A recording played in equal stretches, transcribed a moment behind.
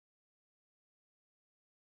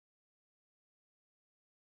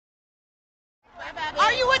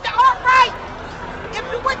Are you with the alt-right? If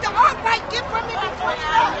you're with the alt-right, get from me between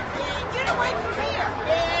us. Get away from here.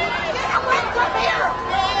 Get away from here.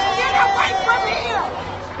 Get away from here.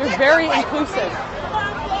 They're very inclusive.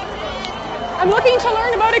 I'm looking to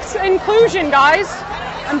learn about inclusion, guys.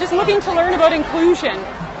 I'm just looking to learn about inclusion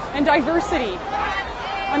and diversity.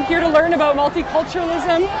 I'm here to learn about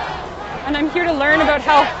multiculturalism, and I'm here to learn about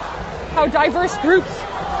how diverse groups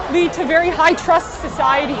lead to very high trust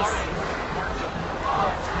societies.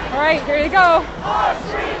 All right, here you go. Our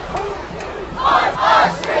street.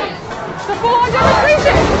 Our street. It's a full-on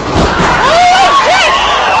demonstration. Holy shit!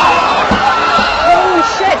 Holy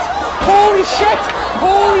shit! Holy shit!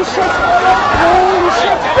 Holy shit! Holy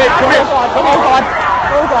shit! Hey, come here. Oh god!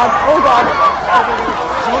 Oh god! Oh god!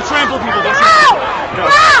 Don't trample people. That's Go!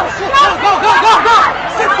 Go. Go! Go!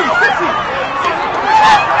 60!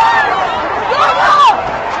 Go! Go!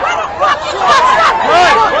 Where the fuck is that?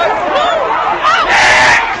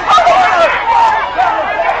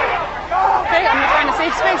 Okay, I'm gonna find a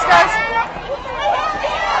safe space, guys.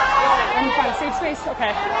 I'm gonna find a safe space.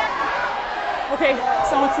 Okay. Okay,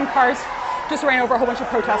 someone with some cars just ran over a whole bunch of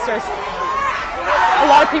protesters. A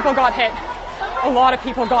lot of people got hit. A lot of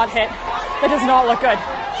people got hit. That does not look good.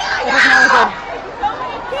 That does not look good.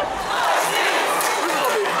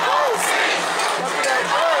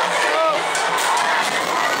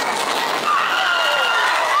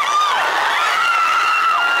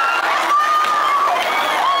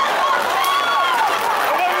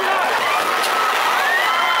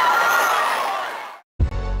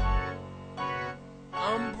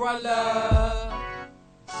 Umbrella.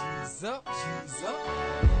 She's up.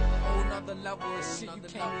 Whole nother level of shit you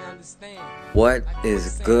can't even understand. What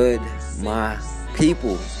is good, my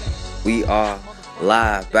people? We are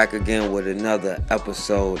live back again with another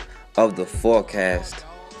episode of The Forecast.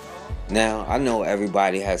 Now, I know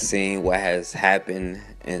everybody has seen what has happened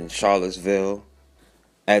in Charlottesville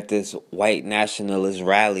at this white nationalist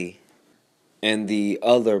rally and the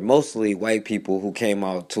other mostly white people who came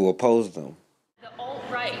out to oppose them.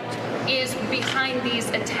 Right is behind these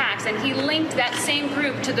attacks, and he linked that same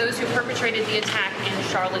group to those who perpetrated the attack in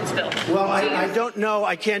Charlottesville. Well, I don't know.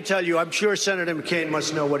 I can't tell you. I'm sure Senator McCain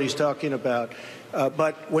must know what he's talking about.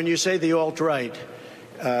 But when you say the alt-right,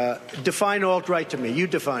 define alt-right to me. You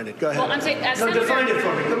define it. Go ahead. Well, I'm saying, define it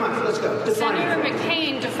for me. Come on, let's go. Define Senator it.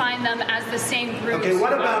 McCain defined them as the same group. Okay,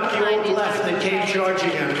 what about the alt-left that came charging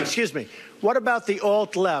at him? Excuse me. What about the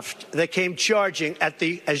alt-left that came charging at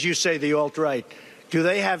the, as you say, the alt-right? Do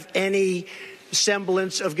they have any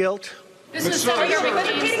semblance of guilt? This is Senator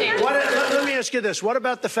McCain's statement. Let me ask you this. What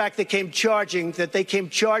about the fact that they came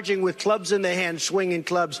charging with clubs in their hands, swinging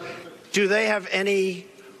clubs? Do they have any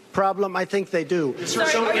problem? I think they do. So,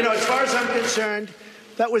 as far as I'm concerned,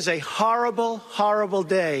 that was a horrible, horrible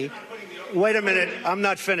day. Wait a minute. I'm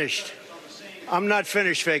not finished. I'm not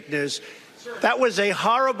finished, fake news. That was a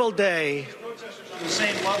horrible day. the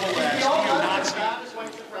same level as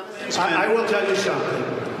I will tell you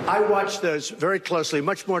something. I watched those very closely,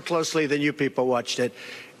 much more closely than you people watched it.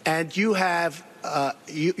 And you have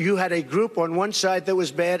you had a group on one side that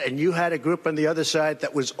was bad, and you had a group on the other side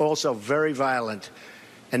that was also very violent.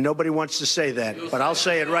 And nobody wants to say that, but I'll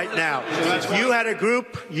say it right now. You had a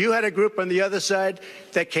group on the other side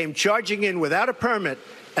that came charging in without a permit,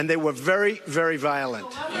 and they were very, very violent.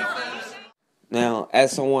 Now,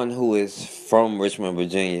 as someone who is from Richmond,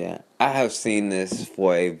 Virginia, I have seen this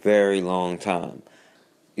for a very long time.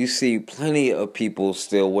 You see plenty of people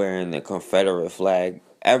still wearing the Confederate flag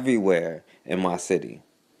everywhere in my city.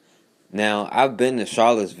 Now, I've been to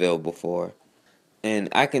Charlottesville before, and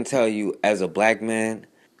I can tell you as a black man,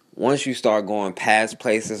 once you start going past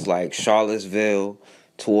places like Charlottesville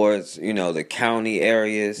towards, the county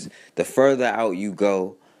areas, the further out you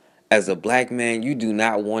go, as a black man, you do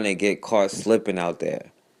not want to get caught slipping out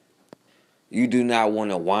there. You do not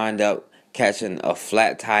want to wind up catching a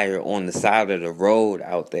flat tire on the side of the road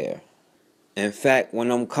out there. In fact, when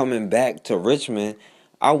I'm coming back to Richmond,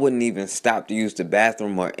 I wouldn't even stop to use the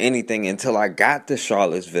bathroom or anything until I got to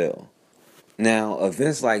Charlottesville. Now,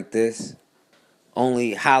 events like this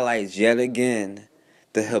only highlights yet again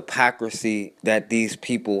the hypocrisy that these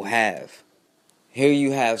people have. Here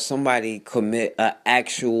you have somebody commit an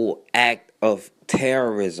actual act of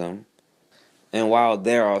terrorism, and while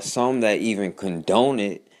there are some that even condone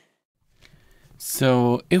it.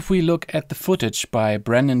 So if we look at the footage by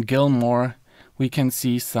Brendan Gilmore, we can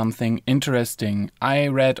see something interesting. I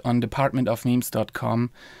read on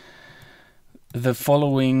departmentofmemes.com the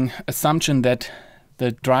following assumption that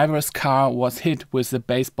the driver's car was hit with a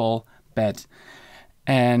baseball bat.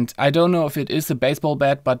 And I don't know if it is a baseball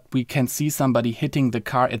bat, but we can see somebody hitting the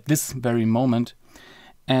car at this very moment.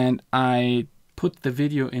 and I put the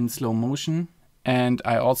video in slow motion, and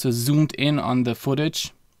I also zoomed in on the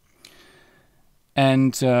footage.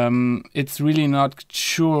 And it's really not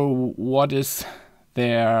sure what is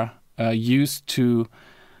there used to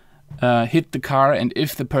hit the car, and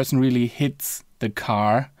if the person really hits the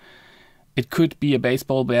car. It could be a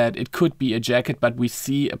baseball bat, it could be a jacket, but we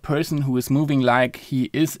see a person who is moving like he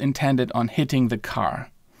is intended on hitting the car.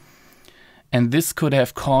 And this could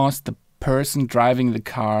have caused the person driving the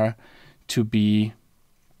car to be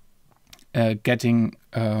getting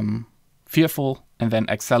fearful and then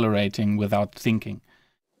accelerating without thinking.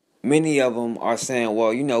 Many of them are saying,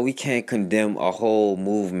 well, we can't condemn a whole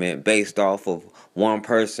movement based off of one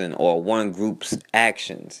person or one group's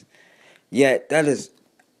actions. Yet that is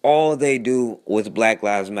all they do with Black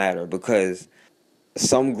Lives Matter, because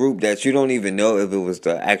some group that you don't even know if it was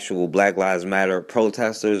the actual Black Lives Matter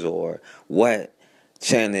protesters or what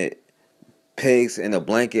chanted pigs in a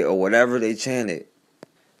blanket or whatever they chanted.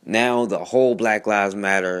 Now the whole Black Lives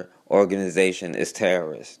Matter organization is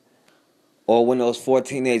terrorist. Or when those 4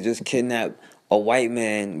 teenagers kidnapped a white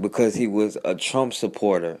man because he was a Trump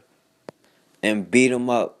supporter and beat him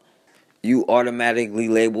up, you automatically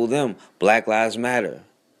label them Black Lives Matter.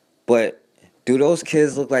 But do those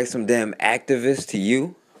kids look like some damn activists to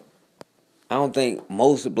you? I don't think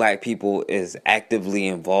most black people is actively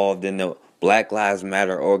involved in the Black Lives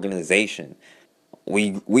Matter organization.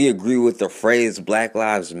 We agree with the phrase Black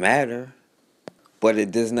Lives Matter, but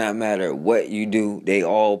it does not matter what you do. They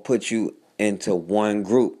all put you into one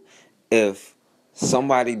group. If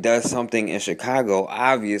somebody does something in Chicago,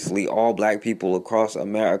 obviously all black people across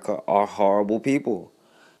America are horrible people.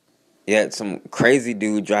 Yet some crazy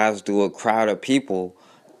dude drives through a crowd of people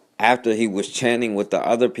after he was chanting with the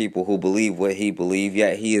other people who believe what he believed,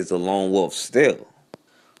 yet he is a lone wolf still.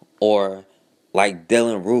 Or like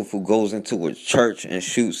Dylan Roof, who goes into a church and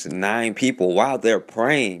shoots 9 people while they're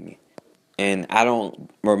praying. And I don't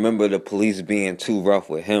remember the police being too rough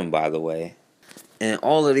with him, by the way. And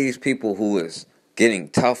all of these people who is getting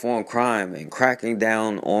tough on crime and cracking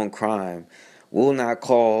down on crime will not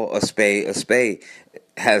call a spade a spade.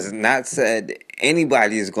 Has not said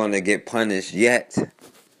anybody is going to get punished yet.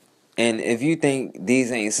 And if you think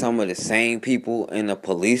these ain't some of the same people in the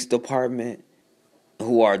police department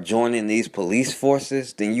who are joining these police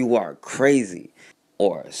forces, then you are crazy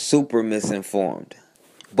or super misinformed.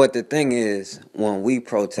 But the thing is, when we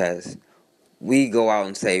protest, we go out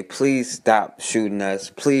and say, please stop shooting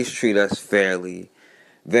us, please treat us fairly,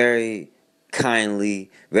 very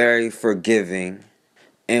kindly, very forgiving.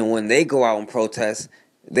 And when they go out and protest,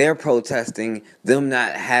 they're protesting them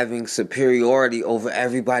not having superiority over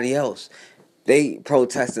everybody else. They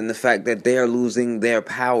protesting the fact that they're losing their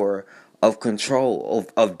power of control,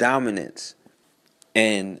 of dominance.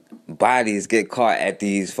 And bodies get caught at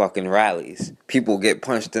these fucking rallies. People get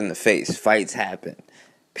punched in the face. Fights happen.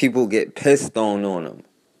 People get piss thrown on them.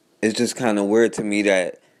 It's just kind of weird to me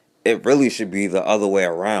that it really should be the other way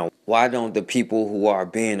around. Why don't the people who are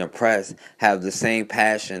being oppressed have the same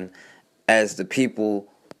passion as the people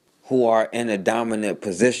who are in a dominant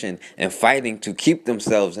position and fighting to keep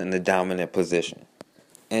themselves in the dominant position?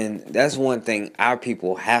 And that's one thing our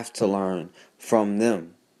people have to learn from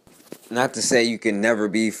them. Not to say you can never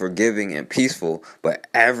be forgiving and peaceful, but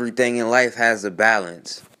everything in life has a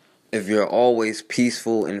balance. If you're always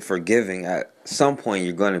peaceful and forgiving, at some point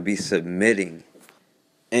you're going to be submitting.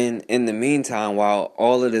 And in the meantime, while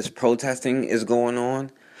all of this protesting is going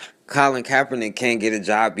on, Colin Kaepernick can't get a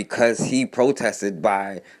job because he protested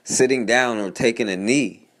by sitting down or taking a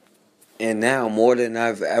knee. And now, more than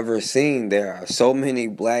I've ever seen, there are so many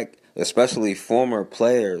black, especially former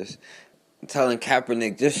players, telling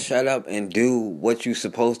Kaepernick, just shut up and do what you're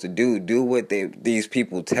supposed to do. Do what these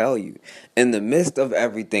people tell you. In the midst of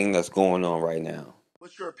everything that's going on right now.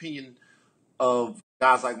 What's your opinion of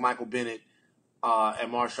guys like Michael Bennett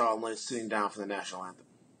and Marshawn Lynch sitting down for the national anthem?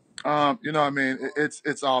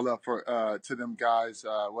 It's all up for to them guys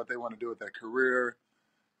what they want to do with their career,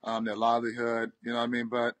 their livelihood.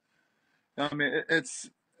 But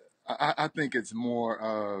I think it's more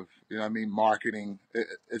of marketing.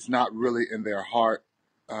 It's not really in their heart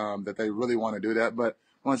that they really want to do that. But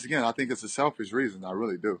once again, I think it's a selfish reason. I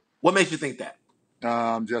really do. What makes you think that?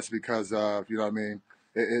 Just because of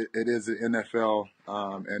it is the NFL,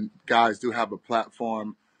 and guys do have a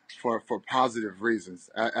platform for positive reasons.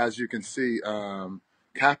 As you can see,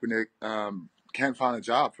 Kaepernick can't find a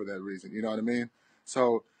job for that reason. You know what I mean?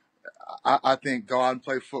 So I think go out and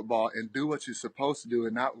play football and do what you're supposed to do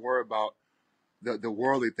and not worry about the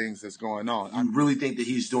worldly things that's going on. You really think that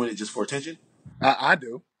he's doing it just for attention? I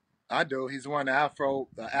do. He's wearing the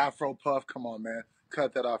Afro puff. Come on, man.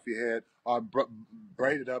 cut that off your head or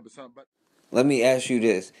braid it up or something. But let me ask you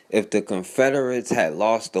this. If the Confederates had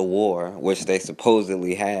lost the war, which they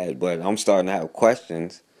supposedly had, but I'm starting to have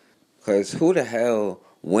questions, because who the hell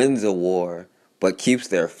wins a war but keeps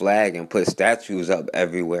their flag and puts statues up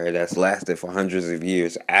everywhere that's lasted for hundreds of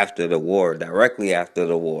years after the war, directly after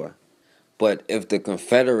the war? But if the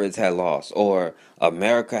Confederates had lost, or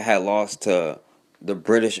America had lost to the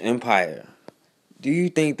British Empire, do you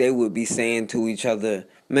think they would be saying to each other,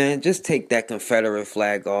 man, just take that Confederate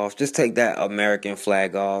flag off, just take that American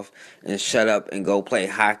flag off, and shut up and go play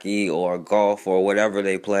hockey or golf or whatever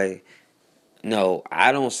they play? No,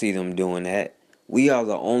 I don't see them doing that. We are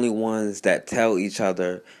the only ones that tell each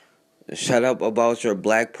other, shut up about your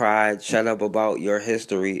black pride, shut up about your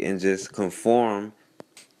history, and just conform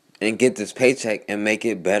and get this paycheck and make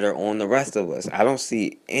it better on the rest of us. I don't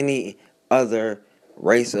see any other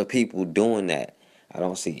race of people doing that. I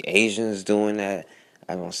don't see Asians doing that.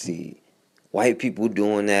 I don't see white people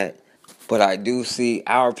doing that. But I do see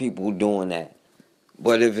our people doing that.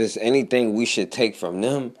 But if it's anything we should take from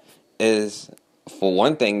them is, for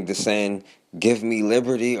one thing, the saying, give me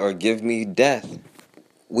liberty or give me death.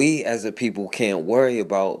 We as a people can't worry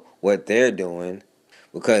about what they're doing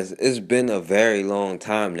because it's been a very long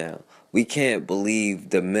time now. We can't believe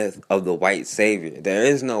the myth of the white savior. There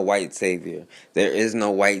is no white savior. There is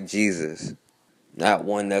no white Jesus. Not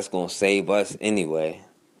one that's going to save us anyway.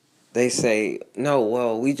 They say, no,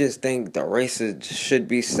 well, we just think the races should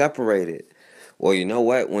be separated. Well, you know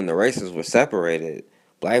what? When the races were separated,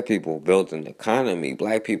 black people built an economy.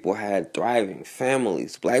 Black people had thriving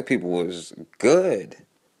families. Black people was good.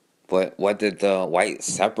 But what did the white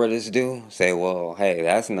separatists do? Say, well, hey,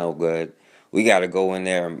 that's no good. We got to go in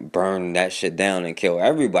there and burn that shit down and kill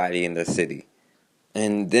everybody in the city.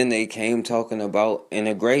 And then they came talking about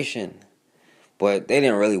integration. But they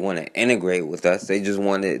didn't really want to integrate with us. They just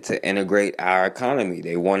wanted to integrate our economy.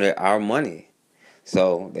 They wanted our money.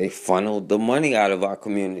 So they funneled the money out of our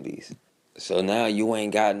communities. So now you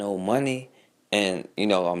ain't got no money. And, you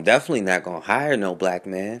know, I'm definitely not going to hire no black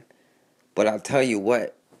man. But I'll tell you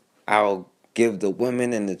what, I'll give the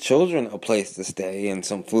women and the children a place to stay and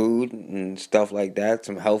some food and stuff like that,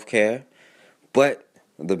 some health care. But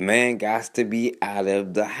the man got to be out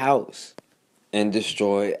of the house and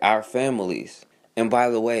destroy our families. And by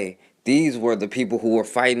the way, these were the people who were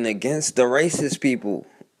fighting against the racist people.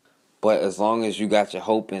 But as long as you got your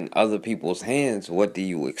hope in other people's hands, what do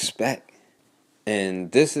you expect?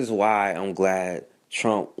 And this is why I'm glad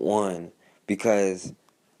Trump won. Because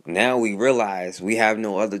now we realize we have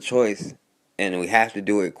no other choice. And we have to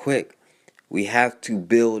do it quick. We have to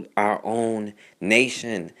build our own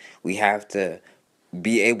nation. We have to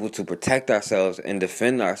be able to protect ourselves and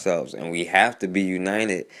defend ourselves. And we have to be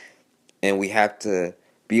united. And we have to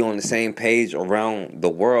be on the same page around the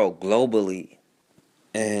world globally.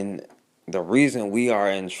 And the reason we are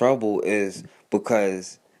in trouble is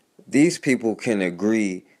because these people can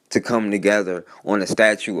agree to come together on a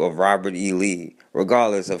statue of Robert E. Lee,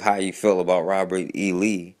 regardless of how you feel about Robert E.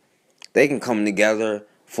 Lee. They can come together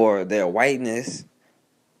for their whiteness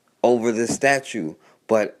over the statue.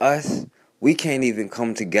 But us, we can't even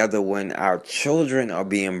come together when our children are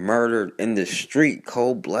being murdered in the street,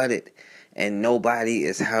 cold-blooded. And nobody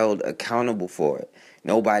is held accountable for it.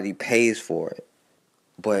 Nobody pays for it.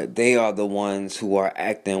 But they are the ones who are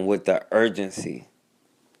acting with the urgency.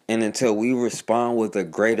 And until we respond with a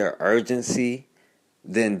greater urgency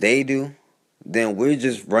than they do, then we're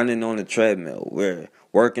just running on the treadmill. We're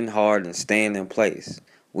working hard and staying in place.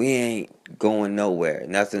 We ain't going nowhere.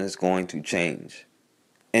 Nothing is going to change.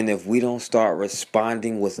 And if we don't start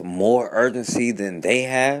responding with more urgency than they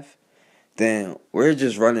have, then we're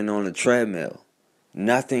just running on the treadmill.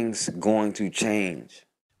 Nothing's going to change.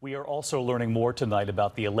 We are also learning more tonight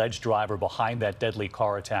about the alleged driver behind that deadly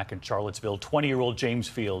car attack in Charlottesville. 20-year-old James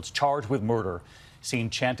Fields, charged with murder, seen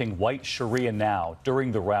chanting "White Sharia now"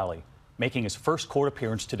 during the rally, making his first court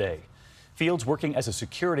appearance today. Fields working as a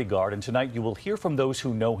security guard, and tonight you will hear from those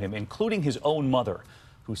who know him, including his own mother,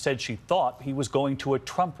 who said she thought he was going to a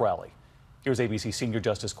Trump rally. Here's ABC senior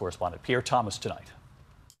justice correspondent Pierre Thomas tonight.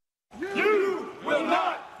 You will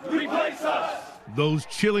not replace us. Those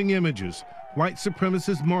chilling images, white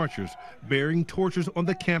supremacist marchers bearing torches on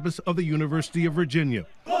the campus of the University of Virginia.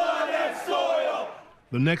 Blood and soil.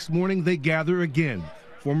 The next morning they gather again,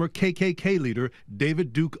 former KKK leader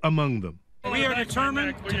David Duke among them. We are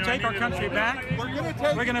determined to take our country back.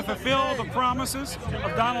 We're going to fulfill the promises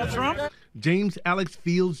of Donald Trump. James Alex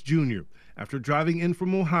Fields Jr., after driving in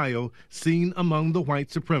from Ohio, seen among the white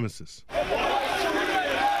supremacists,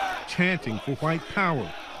 chanting for white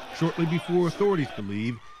power, shortly before authorities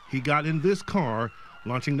believe he got in this car,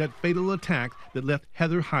 launching that fatal attack that left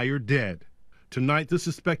Heather Heyer dead. Tonight, the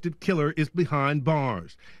suspected killer is behind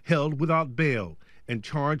bars, held without bail, and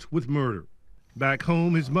charged with murder. Back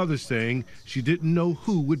home, his mother's saying she didn't know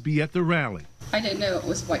who would be at the rally. I didn't know it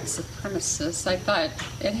was white supremacists. I thought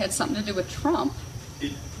it had something to do with Trump.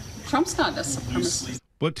 Trump's not a supremacist.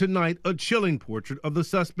 But tonight, a chilling portrait of the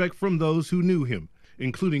suspect from those who knew him,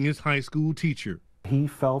 including his high school teacher. He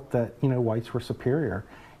felt that, whites were superior.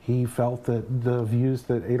 He felt that the views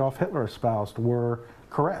that Adolf Hitler espoused were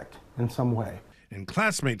correct in some way. And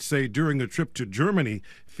classmates say during a trip to Germany,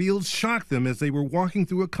 Fields shocked them as they were walking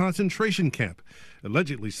through a concentration camp,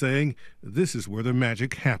 allegedly saying this is where the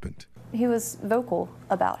magic happened. He was vocal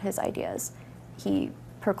about his ideas. He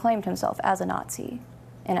proclaimed himself as a Nazi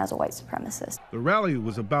and as a white supremacist. The rally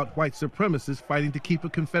was about white supremacists fighting to keep a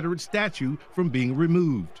Confederate statue from being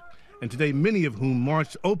removed. And today, many of whom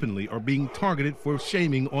marched openly are being targeted for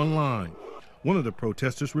shaming online. One of the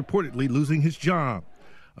protesters reportedly losing his job.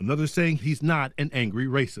 Another saying he's not an angry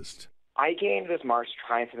racist. I came to this march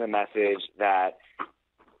trying to send the message that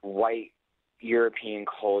white European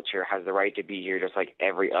culture has the right to be here just like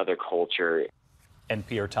every other culture. And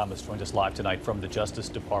Pierre Thomas joins us live tonight from the Justice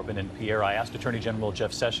Department. And Pierre, I asked Attorney General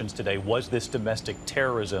Jeff Sessions today, was this domestic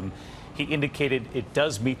terrorism? He indicated it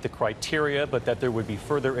does meet the criteria, but that there would be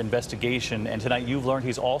further investigation. And tonight you've learned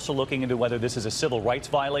he's also looking into whether this is a civil rights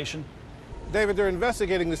violation. David, they're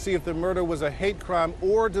investigating to see if the murder was a hate crime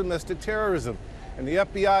or domestic terrorism. And the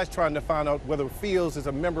FBI is trying to find out whether Fields is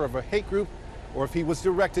a member of a hate group or if he was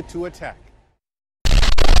directed to attack.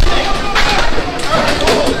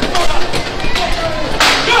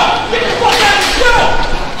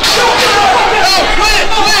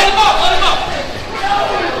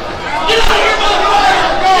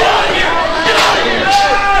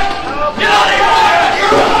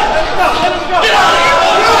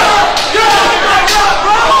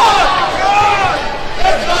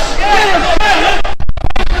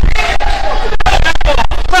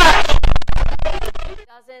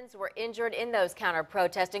 Dozens were injured in those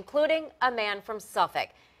counter-protests, including a man from Suffolk.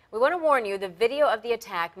 We want to warn you, the video of the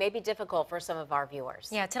attack may be difficult for some of our viewers.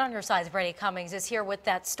 Yeah, 10 on your side's Brandi Cummings is here with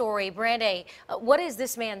that story. Brandi, what is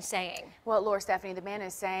this man saying? Well, Laura, Stephanie, the man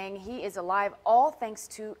is saying he is alive all thanks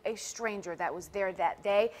to a stranger that was there that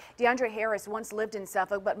day. DeAndre Harris once lived in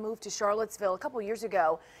Suffolk but moved to Charlottesville a couple years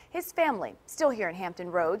ago. His family still here in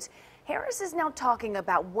Hampton Roads. Harris is now talking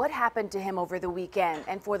about what happened to him over the weekend,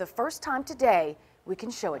 and for the first time today, we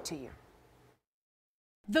can show it to you.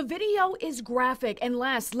 The video is graphic and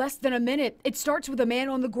lasts less than a minute. It starts with a man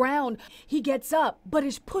on the ground. He gets up, but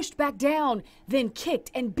is pushed back down, then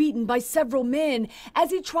kicked and beaten by several men.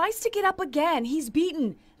 As he tries to get up again, he's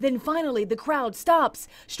beaten. Then finally, the crowd stops.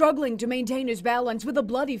 Struggling to maintain his balance with a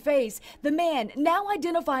bloody face, the man, now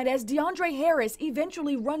identified as DeAndre Harris,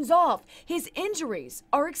 eventually runs off. His injuries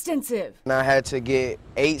are extensive. I had to get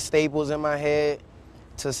 8 staples in my head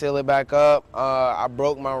to seal it back up. I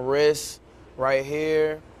broke my wrist right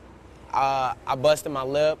here. I busted my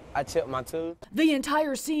lip. I chipped my tooth. The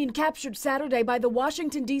entire scene captured Saturday by the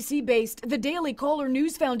Washington, D.C. based The Daily Caller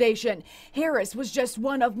News Foundation. Harris was just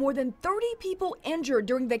one of more than 30 people injured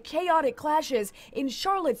during the chaotic clashes in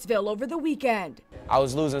Charlottesville over the weekend. I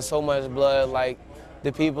was losing so much blood, like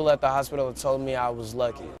the people at the hospital told me I was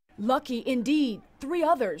lucky. Lucky indeed. 3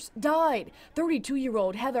 others died.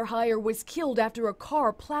 32-year-old Heather Heyer was killed after a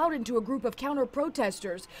car plowed into a group of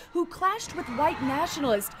counter-protesters who clashed with white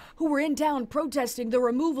nationalists who were in town protesting the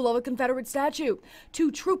removal of a Confederate statue.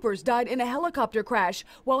 2 troopers died in a helicopter crash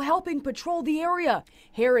while helping patrol the area.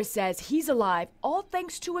 Harris says he's alive all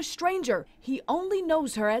thanks to a stranger. He only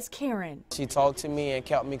knows her as Karen. She talked to me and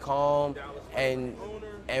kept me calm and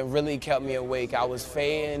really kept me awake. I was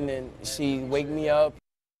fading and she waked me up.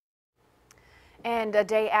 And a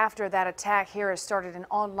day after that attack, Harris started an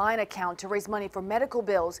online account to raise money for medical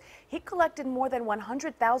bills. He collected more than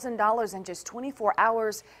 $100,000 in just 24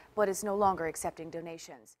 hours, but is no longer accepting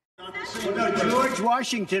donations. Well, no, George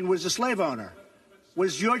Washington was a slave owner.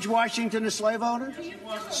 Was George Washington a slave owner?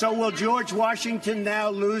 So will George Washington now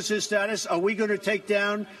lose his status? Are we going to take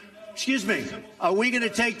down, excuse me, are we going to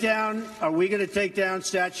take down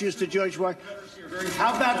statues to George Washington?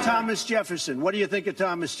 How about Thomas Jefferson? What do you think of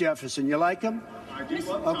Thomas Jefferson? You like him?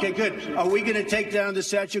 Okay, good. Are we going to take down the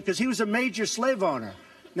statue? Because he was a major slave owner.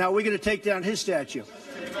 Now we're going to take down his statue.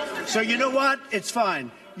 So you know what? It's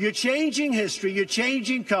fine. You're changing history, you're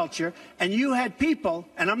changing culture, and you had people,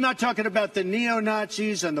 and I'm not talking about the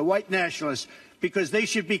neo-Nazis and the white nationalists, because they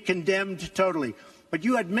should be condemned totally. But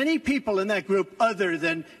you had many people in that group other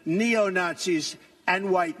than neo-Nazis and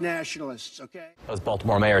white nationalists, okay? Those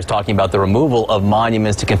Baltimore mayors talking about the removal of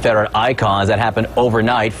monuments to Confederate icons. That happened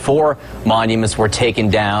overnight. 4 monuments were taken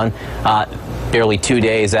down barely 2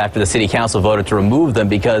 days after the city council voted to remove them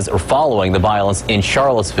because or following the violence in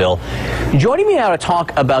Charlottesville. Joining me now to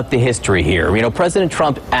talk about the history here, President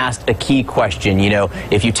Trump asked a key question.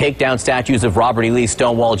 If you take down statues of Robert E. Lee,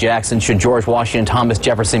 Stonewall Jackson, should George Washington, Thomas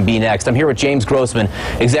Jefferson be next? I'm here with James Grossman,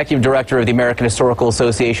 Executive Director of the American Historical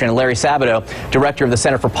Association, and Larry Sabato, Director of the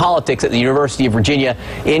Center for Politics at the University of Virginia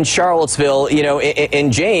in Charlottesville.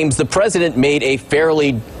 And James, the president made a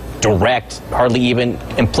fairly direct, hardly even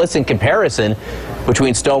implicit comparison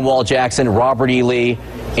between Stonewall Jackson, Robert E. Lee,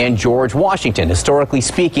 and George Washington. Historically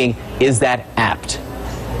speaking, is that apt?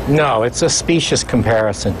 No, it's a specious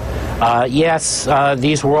comparison. Yes,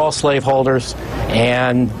 these were all slaveholders,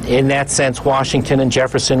 and in that sense, Washington and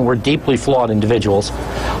Jefferson were deeply flawed individuals.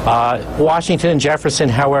 Washington and Jefferson,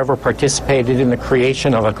 however, participated in the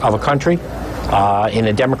creation of a country, in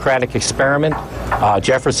a democratic experiment.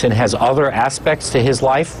 Jefferson has other aspects to his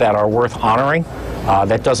life that are worth honoring.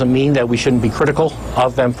 That doesn't mean that we shouldn't be critical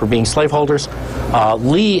of them for being slaveholders.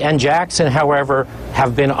 Lee and Jackson, however,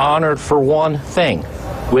 have been honored for one thing,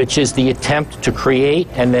 which is the attempt to create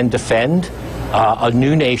and then defend a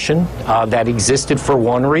new nation that existed for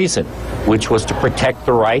one reason, which was to protect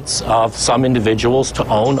the rights of some individuals to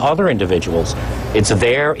own other individuals. It's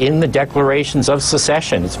there in the declarations of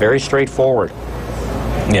secession. It's very straightforward.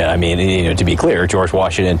 Yeah, I mean, to be clear, George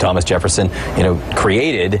Washington and Thomas Jefferson,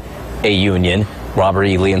 created a union. Robert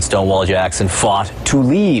E. Lee and Stonewall Jackson fought to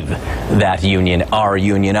leave that union, our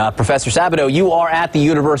union. Professor Sabato, you are at the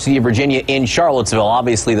University of Virginia in Charlottesville,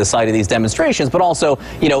 obviously the site of these demonstrations, but also,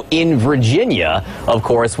 in Virginia, of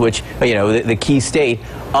course, which, the key state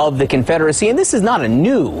of the Confederacy. And this is not a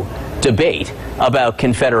new debate about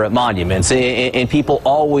Confederate monuments, and people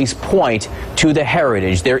always point to the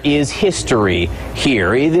heritage. There is history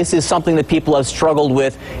here. This is something that people have struggled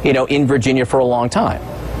with, in Virginia for a long time.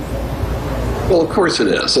 Well, of course it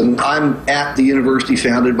is. And I'm at the university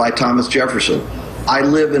founded by Thomas Jefferson. I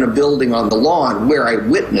live in a building on the lawn where I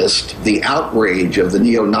witnessed the outrage of the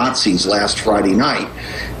neo-Nazis last Friday night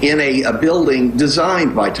in a building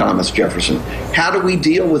designed by Thomas Jefferson. How do we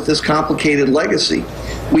deal with this complicated legacy?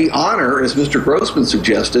 We honor, as Mr. Grossman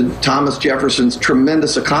suggested, Thomas Jefferson's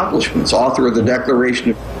tremendous accomplishments, author of the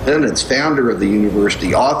Declaration of Independence, founder of the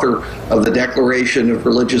university, author of the Declaration of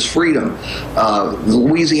Religious Freedom, the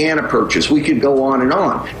Louisiana Purchase. We could go on and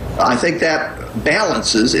on. I think that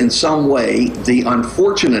balances in some way the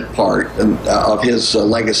unfortunate part of his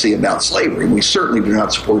legacy about slavery. We certainly do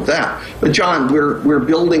not support that. But John, we're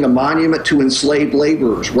building a monument to enslaved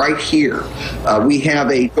laborers right here. We have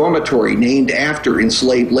a dormitory named after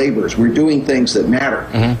enslaved laborers. We're doing things that matter.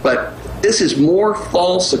 Mm-hmm. But this is more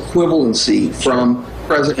false equivalency from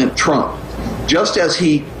President Trump. Just as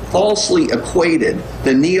he falsely equated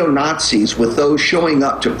the neo-Nazis with those showing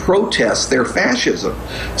up to protest their fascism,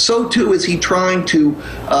 so too is he trying to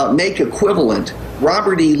make equivalent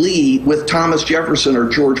Robert E. Lee with Thomas Jefferson or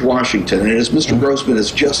George Washington. And as Mr. Grossman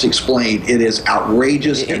has just explained, it is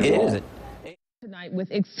outrageous and wrong. Tonight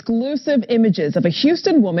with exclusive images of a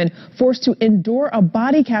Houston woman forced to endure a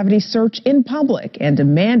body cavity search in public and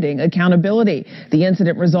demanding accountability. The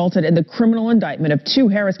incident resulted in the criminal indictment of 2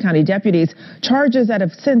 Harris County deputies, charges that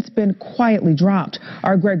have since been quietly dropped.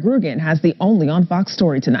 Our Greg Grugan has the Only on Fox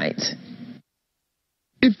story tonight.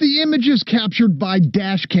 If the images captured by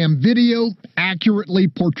dashcam video accurately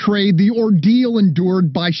portray the ordeal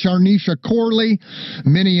endured by Sharnisha Corley,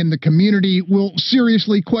 many in the community will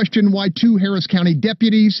seriously question why 2 Harris County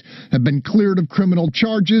deputies have been cleared of criminal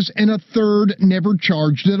charges and a 3rd never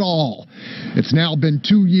charged at all. It's now been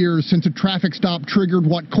 2 years since a traffic stop triggered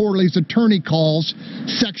what Corley's attorney calls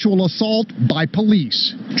sexual assault by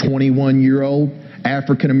police. 21-year-old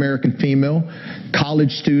African-American female,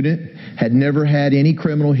 college student, had never had any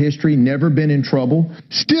criminal history, never been in trouble.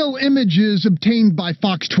 Still images obtained by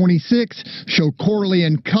Fox 26 show Corley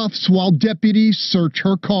in cuffs while deputies search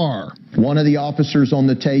her car. One of the officers on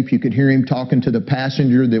the tape, you could hear him talking to the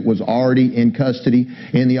passenger that was already in custody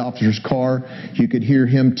in the officer's car. You could hear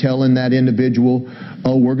him telling that individual,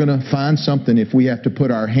 oh, we're going to find something if we have to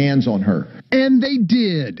put our hands on her. And they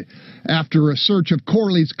did. After a search of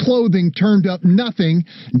Corley's clothing turned up nothing,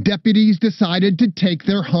 deputies decided to take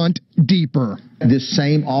their hunt deeper. This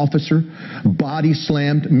same officer body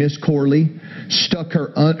slammed Miss Corley, stuck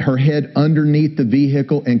her head underneath the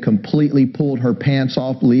vehicle and completely pulled her pants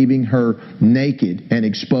off, leaving her naked and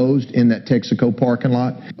exposed in that Texaco parking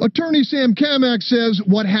lot. Attorney Sam Kamak says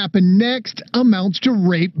what happened next amounts to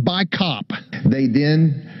rape by cop. They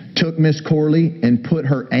then took Miss Corley and put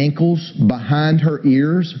her ankles behind her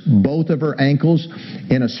ears, both of her ankles,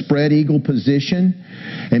 in a spread eagle position,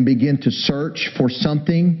 and began to search for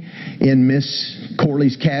something in Miss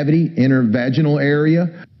Corley's cavity, in her vaginal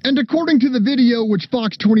area. And according to the video, which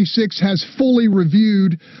Fox 26 has fully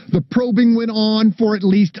reviewed, the probing went on for at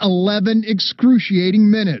least 11 excruciating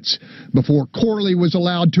minutes before Corley was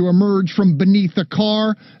allowed to emerge from beneath the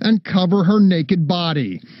car and cover her naked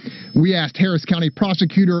body. We asked Harris County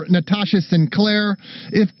Prosecutor Natasha Sinclair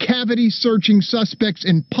if cavity searching suspects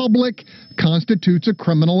in public constitutes a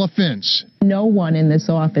criminal offense. No one in this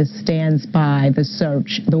office stands by the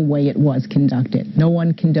search the way it was conducted. No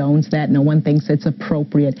one condones that. No one thinks it's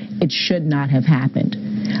appropriate. It should not have happened.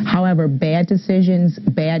 However, bad decisions,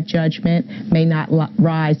 bad judgment may not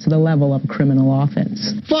rise to the level of a criminal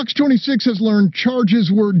offense. Fox 26 has learned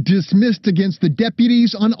charges were dismissed against the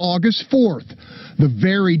deputies on August 4th, the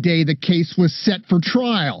very day the case was set for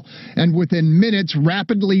trial, and within minutes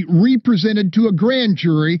rapidly represented to a grand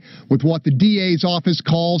jury with what the DA's office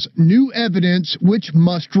calls new evidence which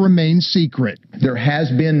must remain secret. There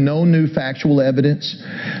has been no new factual evidence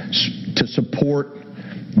to support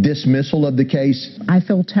dismissal of the case. I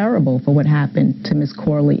feel terrible for what happened to Ms.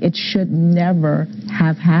 Corley. It should never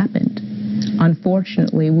have happened.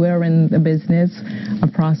 Unfortunately, we're in the business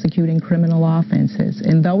of prosecuting criminal offenses.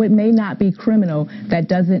 And though it may not be criminal, that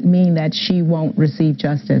doesn't mean that she won't receive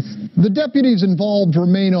justice. The deputies involved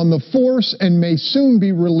remain on the force and may soon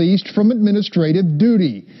be released from administrative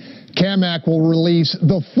duty. CAMAC will release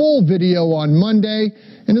the full video on Monday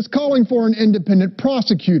and is calling for an independent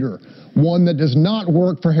prosecutor, one that does not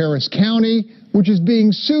work for Harris County, which is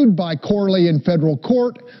being sued by Corley in federal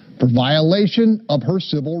court for violation of her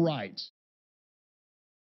civil rights.